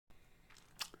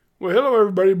Well, hello,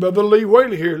 everybody. Brother Lee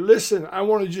Whaley here. Listen, I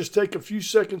want to just take a few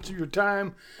seconds of your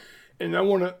time, and I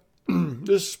want to,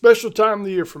 this is a special time of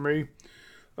the year for me.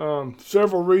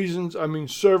 Several reasons.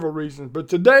 But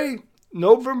today,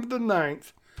 November the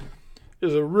 9th,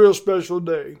 is a real special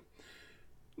day.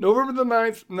 November the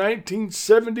 9th,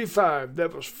 1975.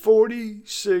 That was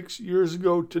 46 years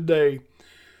ago today.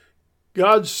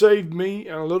 God saved me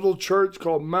in a little church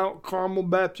called Mount Carmel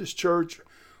Baptist Church,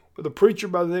 with a preacher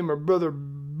by the name of Brother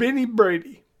Benny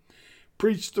Brady.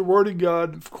 Preached the Word of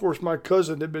God. Of course, my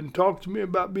cousin had been talking to me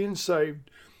about being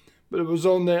saved, but it was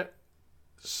on that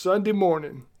Sunday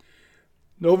morning,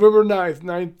 November 9th,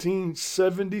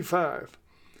 1975,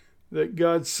 that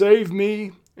God saved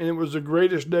me, and it was the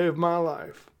greatest day of my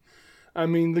life. I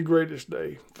mean, the greatest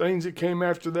day. Things that came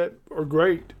after that are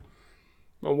great.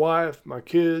 My wife, my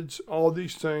kids, all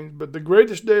these things. But the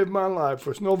greatest day of my life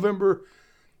was November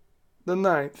the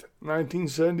 9th,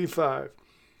 1975.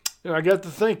 And I got to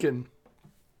thinking,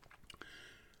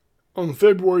 on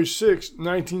February 6th,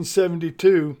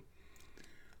 1972,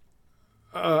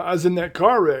 I was in that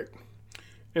car wreck,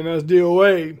 and I was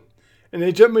DOA, and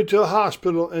they took me to a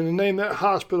hospital, and the name of that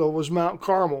hospital was Mount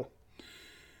Carmel.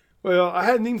 Well, I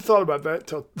hadn't even thought about that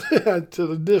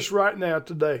till this right now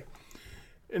today.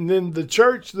 And then the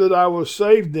church that I was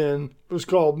saved in was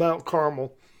called Mount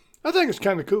Carmel. I think it's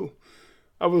kind of cool.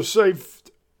 I was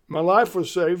saved. My life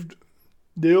was saved.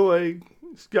 DOA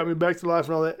got me back to life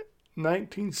and all that.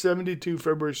 1972,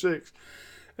 February 6th.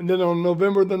 And then on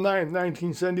November the 9th,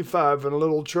 1975, in a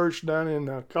little church down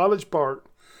in College Park,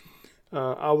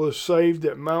 I was saved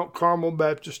at Mount Carmel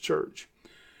Baptist Church.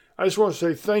 I just want to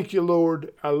say thank you,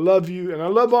 Lord. I love you, and I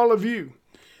love all of you.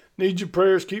 Need your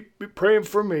prayers. Keep praying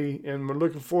for me, and we're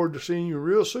looking forward to seeing you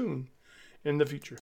real soon in the future.